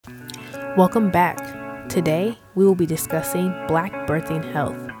Welcome back. Today, we will be discussing Black birthing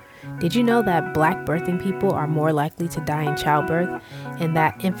health. Did you know that Black birthing people are more likely to die in childbirth and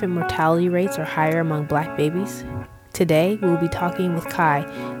that infant mortality rates are higher among Black babies? Today, we will be talking with Kai,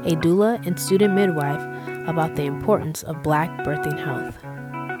 a doula and student midwife, about the importance of Black birthing health.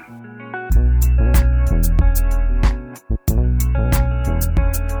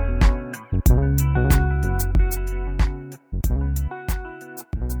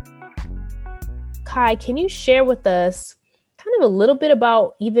 Kai, can you share with us kind of a little bit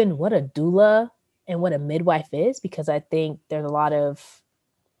about even what a doula and what a midwife is? Because I think there's a lot of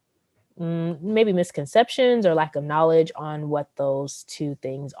maybe misconceptions or lack of knowledge on what those two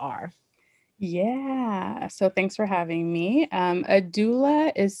things are. Yeah. So thanks for having me. A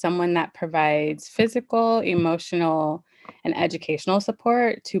doula is someone that provides physical, emotional, and educational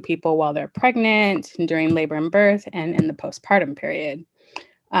support to people while they're pregnant, during labor and birth, and in the postpartum period.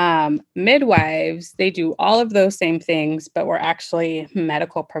 Midwives, they do all of those same things, but we're actually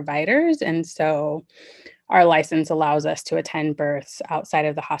medical providers. And so our license allows us to attend births outside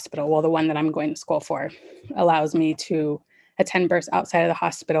of the hospital. Well, the one that I'm going to school for allows me to attend births outside of the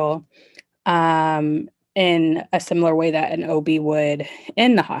hospital in a similar way that an OB would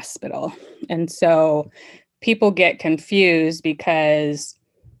in the hospital. And so people get confused because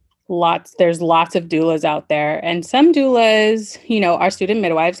there's lots of doulas out there, and some doulas, are student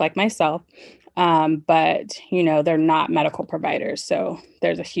midwives like myself, but they're not medical providers. So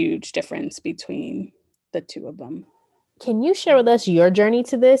there's a huge difference between the two of them. Can you share with us your journey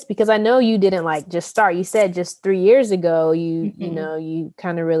to this? Because I know you didn't just start. You said just 3 years ago, you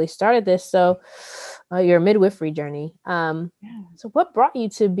kind of really started this. So your midwifery journey. So what brought you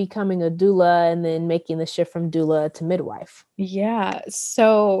to becoming a doula and then making the shift from doula to midwife? Yeah.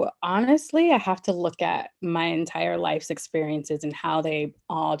 So honestly, I have to look at my entire life's experiences and how they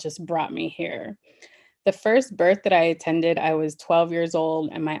all just brought me here. The first birth that I attended, I was 12 years old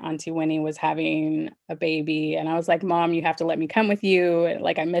and my auntie Winnie was having a baby. And I was like, Mom, you have to let me come with you.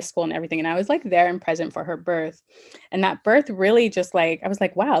 Like, I missed school and everything. And I was like there and present for her birth. And that birth really just I was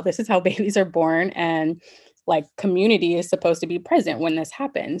like, wow, this is how babies are born. And community is supposed to be present when this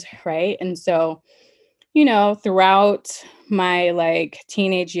happens. Right. And so, throughout my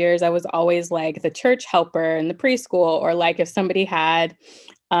teenage years, I was always the church helper in the preschool, or if somebody had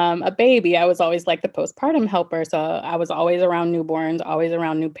a baby, I was always the postpartum helper. So I was always around newborns, always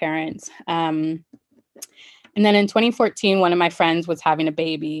around new parents. And then in 2014, one of my friends was having a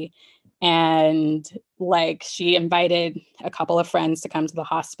baby, and she invited a couple of friends to come to the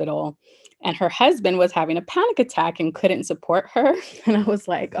hospital, and her husband was having a panic attack and couldn't support her. And I was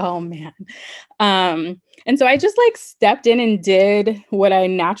like, oh man. And so I just stepped in and did what I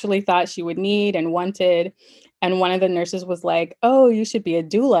naturally thought she would need and wanted. And one of the nurses was like, oh, you should be a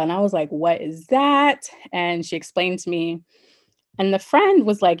doula. And I was like, what is that? And she explained to me. And the friend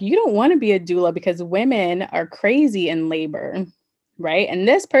was like, you don't want to be a doula because women are crazy in labor, right? And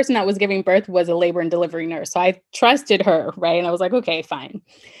this person that was giving birth was a labor and delivery nurse. So I trusted her, right? And I was like, okay, fine.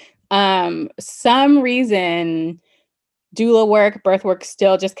 Some reason doula work, birth work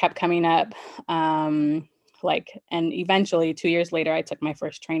still just kept coming up. And eventually 2 years later, I took my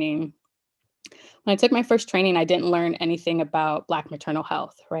first training. When I took my first training, I didn't learn anything about Black maternal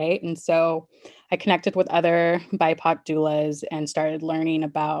health, right? And so I connected with other BIPOC doulas and started learning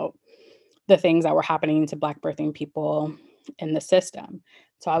about the things that were happening to Black birthing people in the system.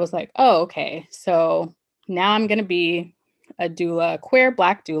 So I was like, oh, okay. So now I'm going to be a doula, a queer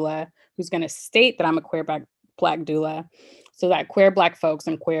Black doula, who's going to state that I'm a queer Black doula, so that queer Black folks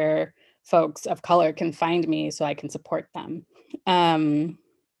and queer folks of color can find me so I can support them.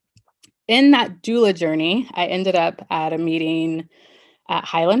 In that doula journey, I ended up at a meeting at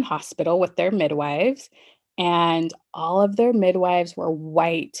Highland Hospital with their midwives, and all of their midwives were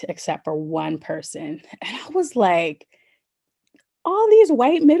white except for one person. And I was like, all these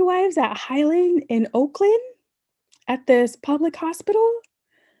white midwives at Highland in Oakland at this public hospital?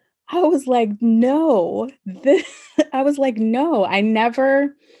 I was like, no. I was like, no,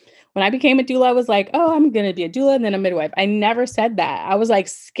 when I became a doula, I was like, oh, I'm going to be a doula and then a midwife. I never said that. I was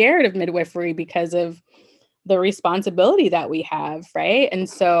scared of midwifery because of the responsibility that we have, right? And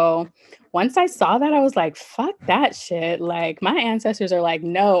so once I saw that, I was like, fuck that shit. My ancestors are like,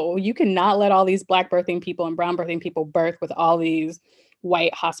 no, you cannot let all these Black birthing people and brown birthing people birth with all these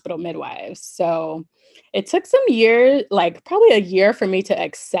white hospital midwives. So it took some years, probably a year, for me to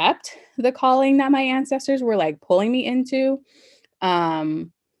accept the calling that my ancestors were pulling me into.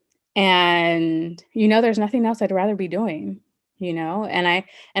 And there's nothing else I'd rather be doing, and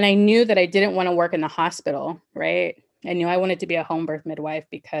I knew that I didn't want to work in the hospital, right? I knew I wanted to be a home birth midwife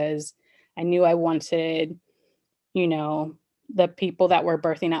because I knew I wanted, you know, the people that were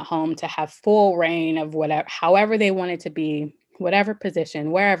birthing at home to have full reign of whatever, however they wanted to be, whatever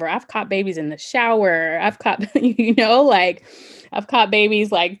position, wherever. I've caught babies in the shower. I've caught, like I've caught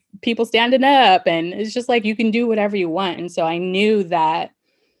babies like people standing up, and it's just like you can do whatever you want. And so I knew that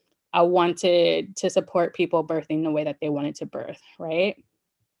I wanted to support people birthing the way that they wanted to birth, right?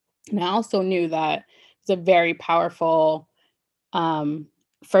 And I also knew that it's a very powerful um,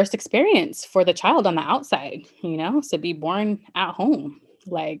 first experience for the child on the outside, to be born at home.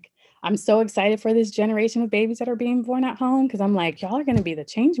 Like, I'm so excited for this generation of babies that are being born at home because I'm like, y'all are going to be the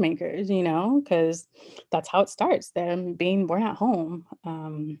change makers, because that's how it starts, them being born at home.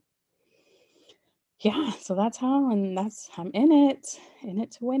 Yeah, so that's how, and I'm in it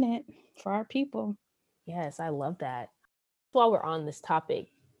to win it for our people. Yes, I love that. While we're on this topic,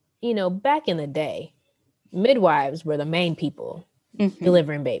 back in the day, midwives were the main people Hmm.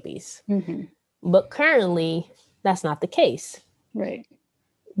 delivering babies. Hmm. But currently, that's not the case. Right.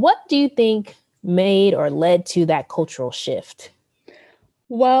 What do you think made or led to that cultural shift?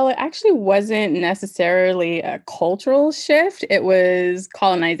 Well, it actually wasn't necessarily a cultural shift, it was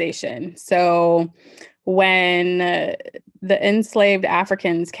colonization. So when the enslaved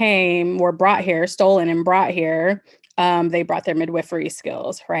Africans were brought here, stolen and brought here, they brought their midwifery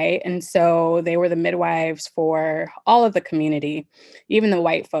skills, right? And so they were the midwives for all of the community, even the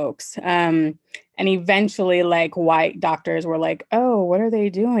white folks. And eventually, like, white doctors were like, oh, what are they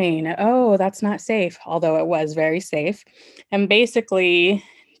doing? Oh, that's not safe, although it was very safe. And basically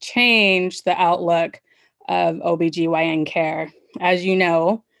changed the outlook of OBGYN care. As you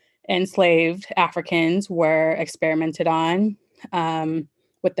know, enslaved Africans were experimented on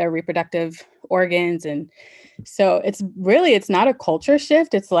with their reproductive organs. And so it's not a culture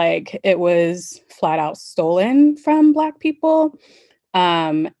shift. It's like it was flat out stolen from Black people.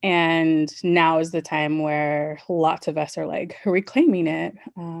 And now is the time where lots of us are like reclaiming it,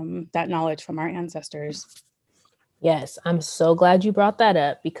 that knowledge from our ancestors. Yes, I'm so glad you brought that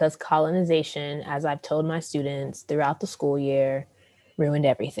up because colonization, as I've told my students throughout the school year, ruined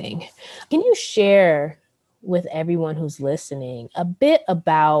everything. Can you share with everyone who's listening a bit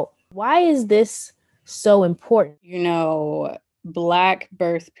about why is this so important? Black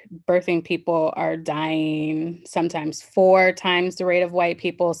birthing people are dying sometimes 4 times the rate of white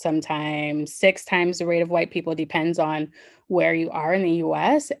people, sometimes 6 times the rate of white people, depends on where you are in the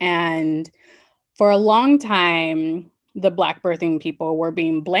US. And for a long time, the Black birthing people were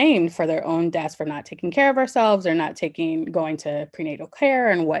being blamed for their own deaths, for not taking care of ourselves or going to prenatal care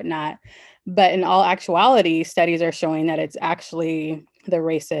and whatnot. But in all actuality, studies are showing that it's actually the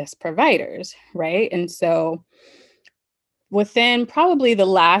racist providers, right? And so within probably the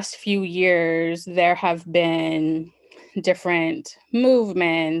last few years, there have been different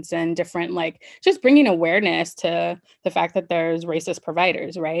movements and different, like, just bringing awareness to the fact that there's racist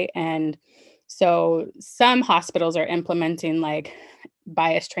providers, right? And so some hospitals are implementing like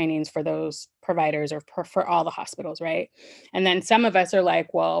bias trainings for those providers, or for all the hospitals, right? And then some of us are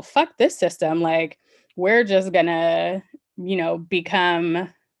like, well, fuck this system. Like, we're just gonna, become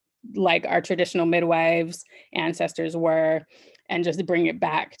like our traditional midwives ancestors were, and just bring it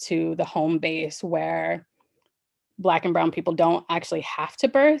back to the home base where Black and brown people don't actually have to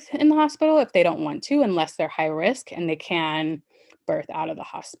birth in the hospital if they don't want to, unless they're high risk, and they can birth out of the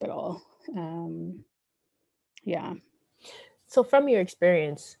hospital. Yeah. So, from your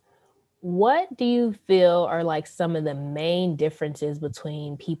experience, what do you feel are like some of the main differences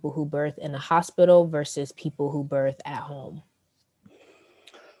between people who birth in a hospital versus people who birth at home?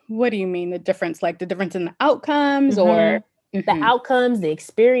 What do you mean the difference? Like the difference in the outcomes, Mm-hmm. or? The Mhm. outcomes, the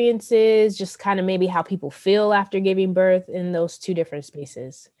experiences, just kind of maybe how people feel after giving birth in those two different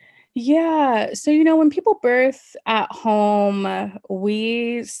spaces. Yeah. So, when people birth at home,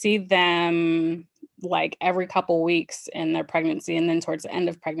 we see them like every couple weeks in their pregnancy. And then towards the end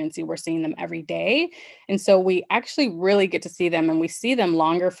of pregnancy, we're seeing them every day. And so we actually really get to see them, and we see them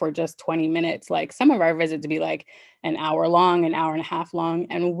longer for just 20 minutes. Like, some of our visits be like an hour long, an hour and a half long.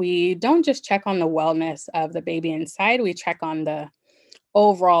 And we don't just check on the wellness of the baby inside, we check on the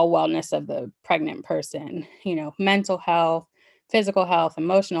overall wellness of the pregnant person, mental health, physical health,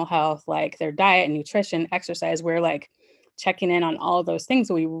 emotional health, like their diet and nutrition, exercise. We're like checking in on all of those things.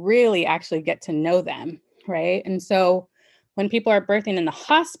 So we really actually get to know them, right? And so when people are birthing in the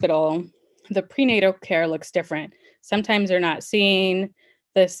hospital, the prenatal care looks different. Sometimes they're not seeing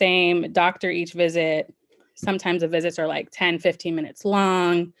the same doctor each visit. Sometimes the visits are like 10, 15 minutes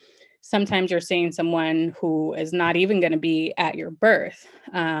long. Sometimes you're seeing someone who is not even going to be at your birth,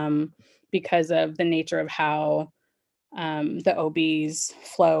 because of the nature of how the OBs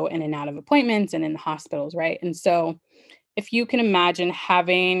flow in and out of appointments and in the hospitals, right? And so if you can imagine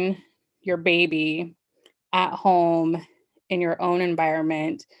having your baby at home in your own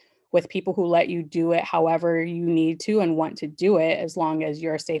environment with people who let you do it however you need to and want to do it, as long as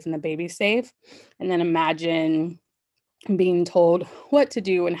you're safe and the baby's safe. And then imagine being told what to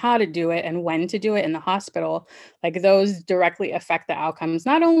do and how to do it and when to do it in the hospital. Like, those directly affect the outcomes,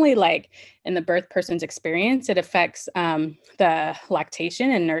 not only like in the birth person's experience, it affects the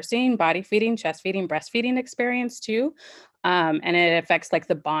lactation and nursing, body feeding, chest feeding, breastfeeding experience too. And it affects like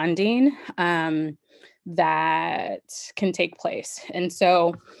the bonding that can take place. And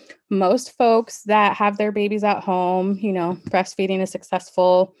so most folks that have their babies at home, breastfeeding is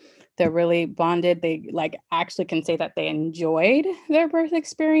successful, they're really bonded, they like actually can say that they enjoyed their birth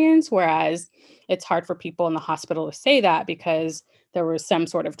experience, whereas it's hard for people in the hospital to say that because there was some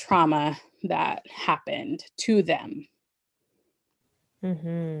sort of trauma that happened to them.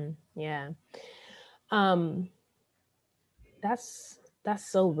 Yeah. Um, that's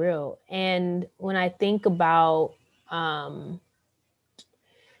so real. And when I think about,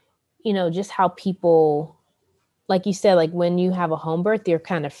 just how people, like you said, like when you have a home birth, you're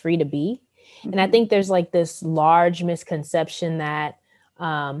kind of free to be. And I think there's like this large misconception that,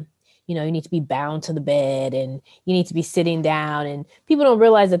 you need to be bound to the bed and you need to be sitting down. And people don't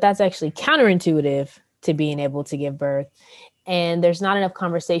realize that that's actually counterintuitive to being able to give birth. And there's not enough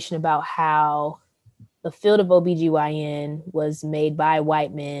conversation about how the field of OBGYN was made by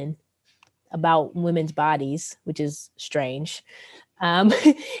white men about women's bodies, which is strange. And,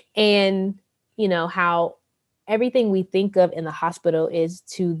 how everything we think of in the hospital is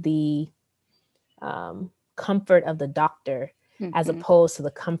to the comfort of the doctor as opposed to the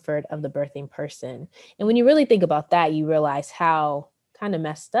comfort of the birthing person. And when you really think about that, you realize how kind of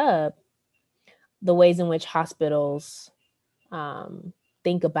messed up the ways in which hospitals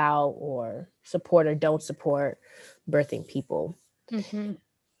think about or support or don't support birthing people.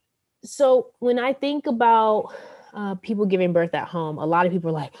 So when I think about people giving birth at home, a lot of people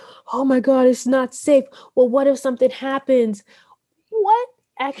are like, oh my God, it's not safe. Well, what if something happens? What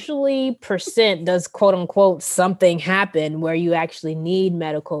actually percent does quote unquote something happen where you actually need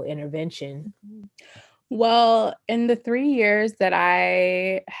medical intervention? Well, in the 3 years that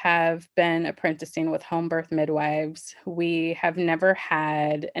I have been apprenticing with home birth midwives, we have never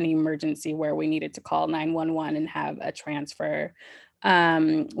had an emergency where we needed to call 911 and have a transfer.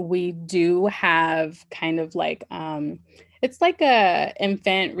 We do have kind of like it's like a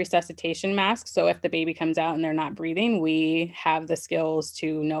infant resuscitation mask. So if the baby comes out and they're not breathing, we have the skills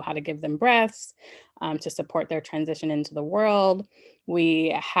to know how to give them breaths, to support their transition into the world.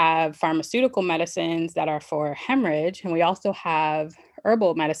 We have pharmaceutical medicines that are for hemorrhage, and we also have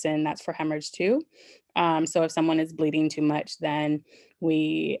herbal medicine that's for hemorrhage too. So if someone is bleeding too much, then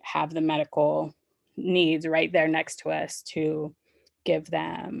we have the medical needs right there next to us to give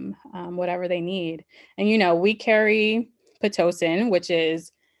them whatever they need. And, we carry Pitocin, which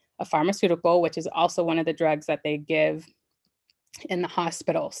is a pharmaceutical, which is also one of the drugs that they give in the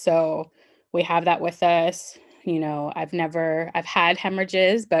hospital. So we have that with us. I've had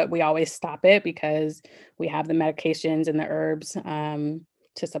hemorrhages, but we always stop it because we have the medications and the herbs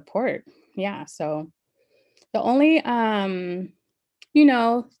to support. Yeah. So the only,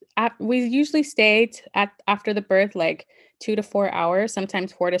 we usually stay after the birth, like 2 to 4 hours,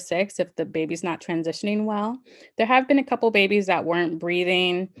 sometimes 4 to 6 if the baby's not transitioning well. There have been a couple babies that weren't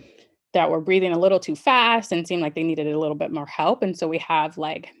breathing, that were breathing a little too fast and seemed like they needed a little bit more help. And so we have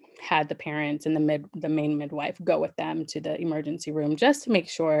like had the parents and the main midwife go with them to the emergency room just to make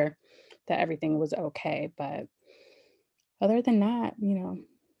sure that everything was okay. But other than that, no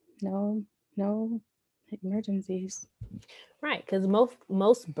emergencies. Right, because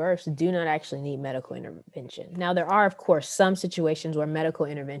most births do not actually need medical intervention. Now, there are, of course, some situations where medical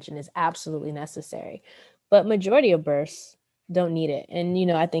intervention is absolutely necessary, but majority of births don't need it.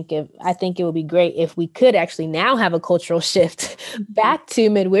 And I think it would be great if we could actually now have a cultural shift back to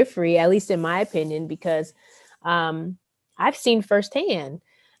midwifery, at least in my opinion, because I've seen firsthand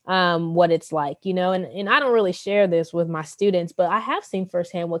what it's like, and I don't really share this with my students, but I have seen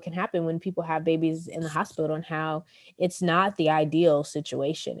firsthand what can happen when people have babies in the hospital and how it's not the ideal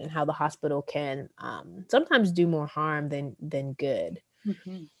situation and how the hospital can sometimes do more harm than good.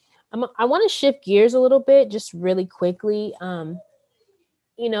 I want to shift gears a little bit, just really quickly.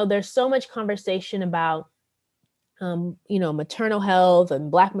 There's so much conversation about maternal health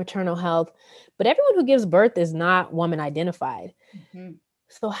and Black maternal health, but everyone who gives birth is not woman identified.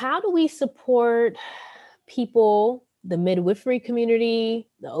 So how do we support people, the midwifery community,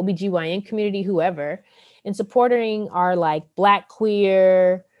 the OBGYN community, whoever, and supporting our like Black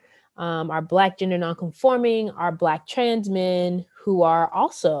queer, our Black gender nonconforming, our Black trans men who are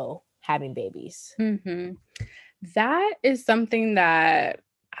also having babies. Mm-hmm. That is something that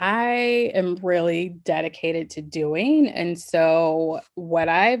I am really dedicated to doing. And so, what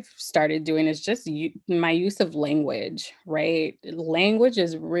I've started doing is just my use of language, right? Language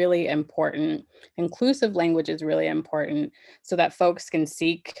is really important. Inclusive language is really important so that folks can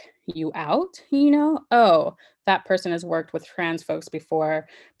seek you out. Oh, that person has worked with trans folks before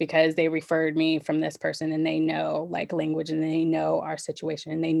because they referred me from this person and they know like language and they know our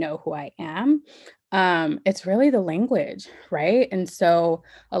situation and they know who I am. It's really the language, right? And so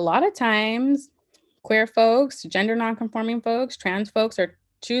a lot of times queer folks, gender nonconforming folks, trans folks are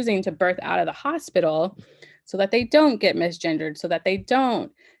choosing to birth out of the hospital so that they don't get misgendered, so that they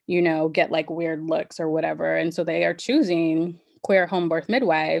don't, get like weird looks or whatever. And so they are choosing queer home birth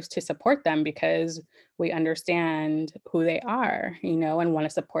midwives to support them because we understand who they are, and want to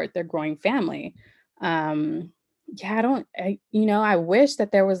support their growing family. Um, yeah, I wish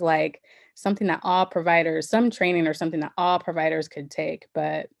that there was like something that all providers, some training or something that all providers could take,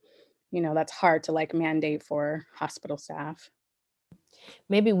 but that's hard to like mandate for hospital staff.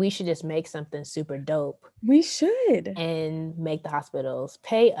 Maybe we should just make something super dope We should. and make the hospitals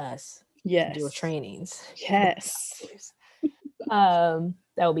pay us to do Yes. trainings. Yes. That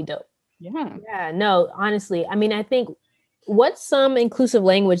would be dope. Yeah. Yeah, no, honestly, I mean, I think what's some inclusive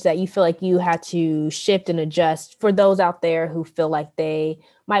language that you feel like you had to shift and adjust for those out there who feel like they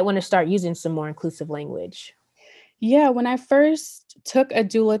might want to start using some more inclusive language? Yeah. When I first took a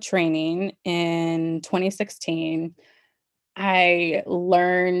doula training in 2016, I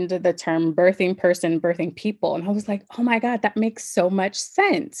learned the term birthing person, birthing people. And I was like, oh my God, that makes so much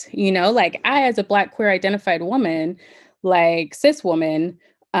sense. Like I, as a Black queer identified woman, like cis woman,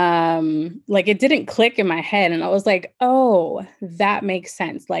 like it didn't click in my head. And I was like, oh, that makes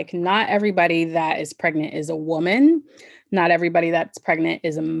sense. Like not everybody that is pregnant is a woman. Not everybody that's pregnant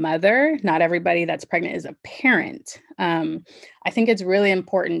is a mother. Not everybody that's pregnant is a parent. I think it's really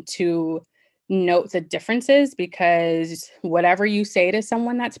important to note the differences because whatever you say to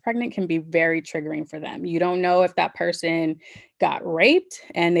someone that's pregnant can be very triggering for them. You don't know if that person got raped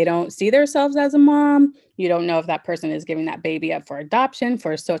and they don't see themselves as a mom. You don't know if that person is giving that baby up for adoption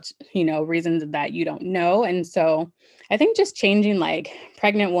for such, reasons that you don't know. And so I think just changing like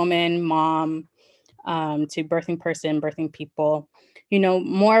pregnant woman, mom, to birthing person, birthing people,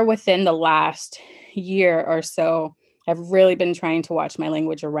 more within the last year or so, I've really been trying to watch my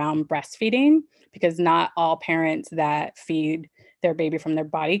language around breastfeeding because not all parents that feed their baby from their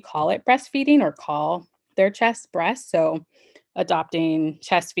body call it breastfeeding or call their chest breast. So adopting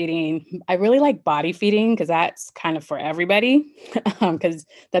chest feeding, I really like body feeding because that's kind of for everybody because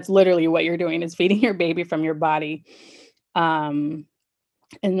that's literally what you're doing is feeding your baby from your body. And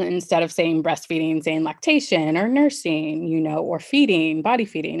then instead of saying breastfeeding, saying lactation or nursing, or feeding, body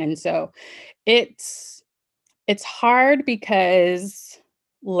feeding. And so it's hard because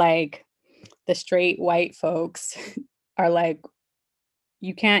like the straight white folks are like,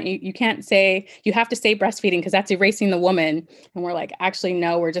 you can't say, you have to say breastfeeding because that's erasing the woman. And we're like, actually,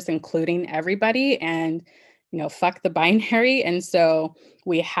 no, we're just including everybody and fuck the binary. And so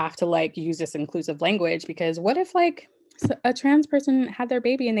we have to like use this inclusive language because what if like a trans person had their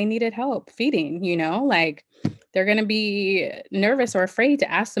baby and they needed help feeding, like they're going to be nervous or afraid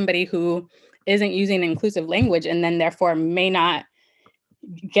to ask somebody who isn't using inclusive language and then therefore may not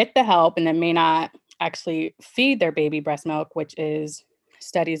get the help and then may not actually feed their baby breast milk, which is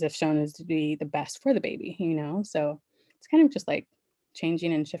studies have shown is to be the best for the baby, So it's kind of just like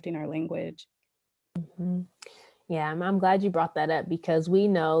changing and shifting our language. Mm-hmm. Yeah, I'm glad you brought that up because we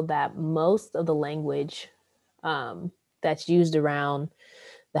know that most of the language that's used around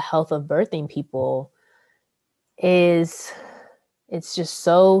the health of birthing people it's just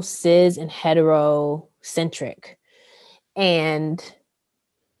so cis and heterocentric. And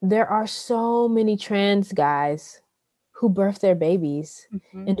there are so many trans guys who birth their babies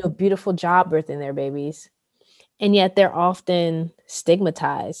Mm-hmm. and do a beautiful job birthing their babies. And yet they're often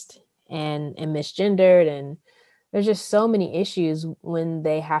stigmatized and misgendered. And there's just so many issues when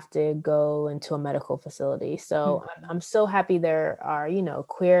they have to go into a medical facility. So I'm so happy there are,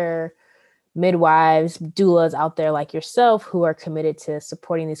 queer midwives, doulas out there like yourself who are committed to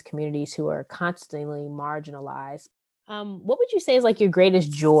supporting these communities who are constantly marginalized. What would you say is like your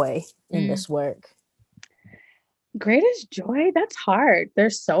greatest joy in this work? Greatest joy? That's hard.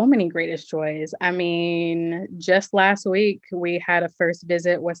 There's so many greatest joys. I mean, just last week, we had a first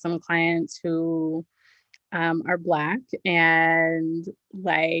visit with some clients who are Black, and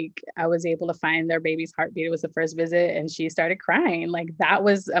like I was able to find their baby's heartbeat. It was the first visit, and she started crying. Like that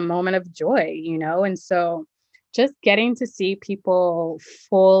was a moment of joy, you know? And so just getting to see people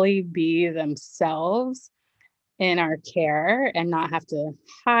fully be themselves in our care and not have to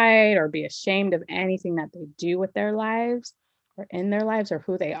hide or be ashamed of anything that they do with their lives or in their lives or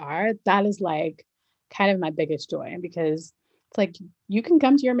who they are, that is like kind of my biggest joy because it's like you can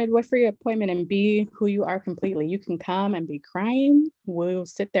come to your midwifery appointment and be who you are completely. You can come and be crying. We'll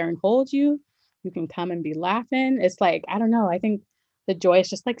sit there and hold you. You can come and be laughing. It's like, I don't know. I think the joy is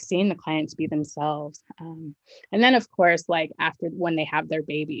just like seeing the clients be themselves. And then, of course, like after when they have their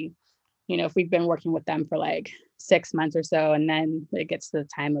baby, you know, if we've been working with them for like 6 months or so, and then it gets to the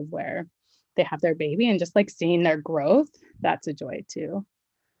time of where they have their baby and just like seeing their growth, that's a joy too.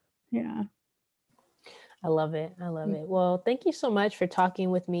 Yeah. I love it. I love it. Well, thank you so much for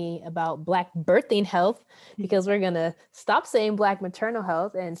talking with me about Black birthing health, because we're going to stop saying Black maternal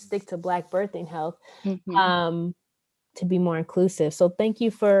health and stick to Black birthing health Mm-hmm. to be more inclusive. So thank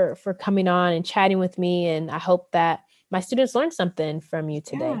you for coming on and chatting with me. And I hope that my students learned something from you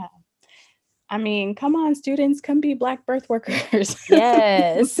today. Yeah. I mean, come on, students, come be Black birth workers.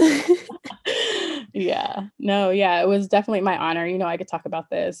 Yes. Yeah. No, yeah, it was definitely my honor. You know, I could talk about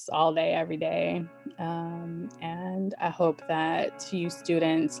this all day, every day. And I hope that you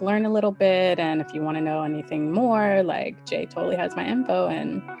students learn a little bit. And if you want to know anything more, like Jay totally has my info.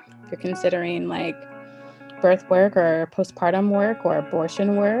 And if you're considering like birth work or postpartum work or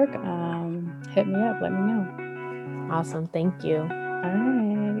abortion work, hit me up, let me know. Awesome. Thank you.